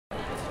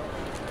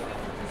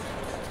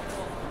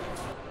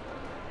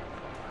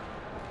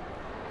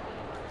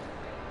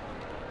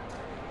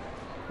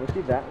We'll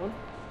see that one.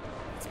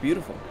 It's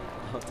beautiful.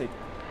 I'll take it.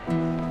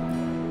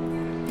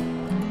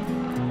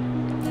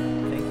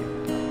 Thank you.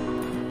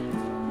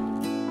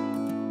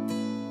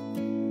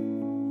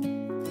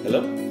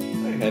 Hello?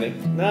 Hi, honey.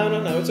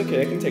 No, it's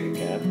okay. I can take a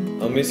cab.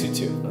 I'll miss you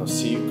too. I'll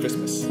see you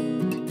Christmas.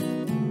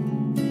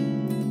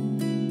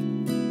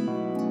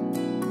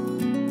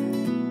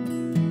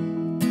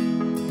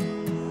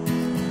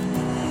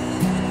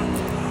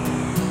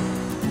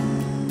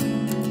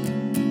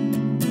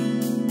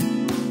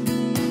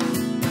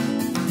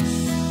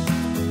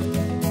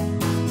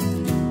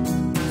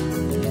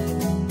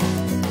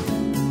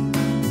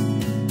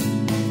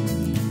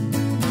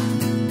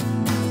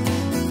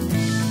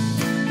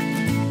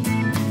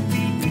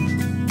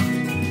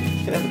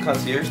 Can I have a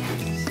concierge,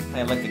 please?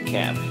 I'd like a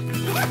cab.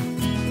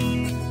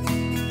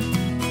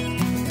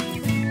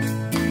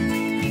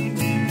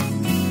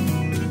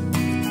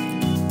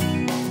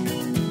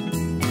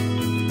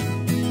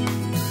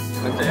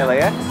 Went to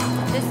LAX?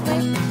 This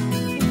way.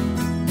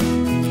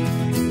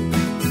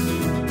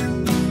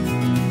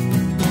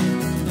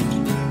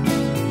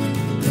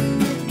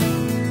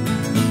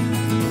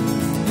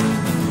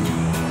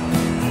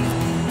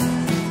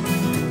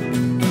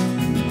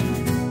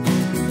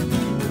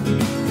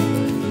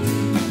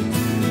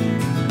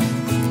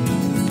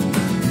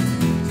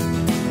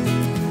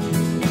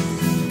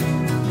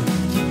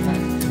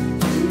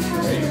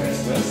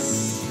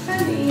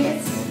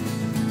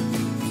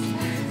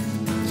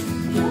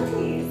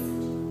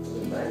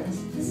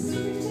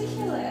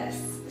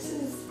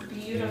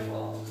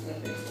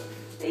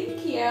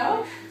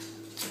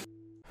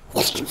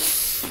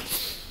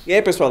 E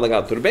aí pessoal,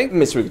 legal, tudo bem?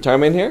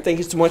 MysteryGuitarMan here. Thank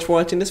you so much for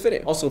watching this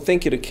video. Also,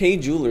 thank you to K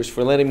Jewelers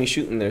for letting me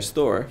shoot in their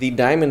store. The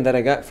diamond that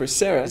I got for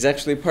Sarah is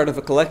actually part of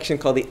a collection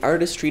called the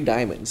Artistry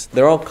Diamonds.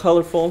 They're all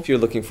colorful. If you're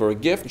looking for a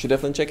gift, you should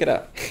definitely check it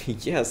out.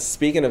 Yes,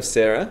 speaking of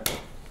Sarah,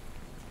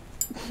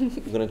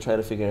 I'm gonna try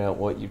to figure out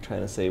what you're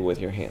trying to say with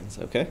your hands,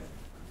 okay?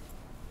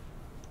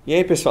 E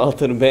aí pessoal,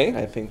 tudo bem?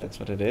 I think that's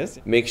what it is.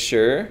 Make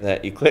sure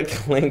that you click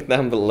the link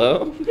down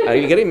below. Are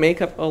you getting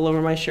makeup all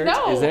over my shirt?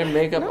 No. Is there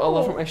makeup all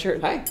over my shirt?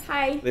 Hi.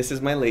 Hi. This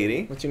is my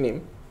lady. What's your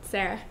name?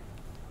 Sarah.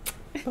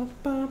 I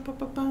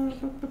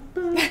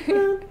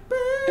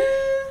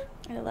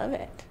love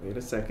it. Wait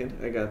a second,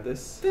 I got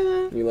this.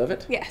 You love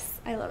it? Yes,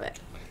 I love it.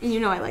 And you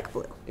know I like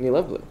blue. And you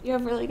love blue? You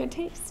have really good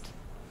taste.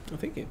 Oh,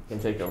 thank you. You can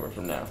take over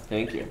from now.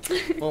 Thank you.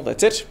 Well,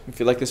 that's it.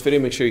 If you like this video,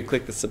 make sure you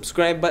click the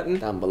subscribe button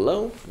down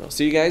below. And I'll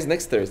see you guys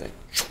next Thursday.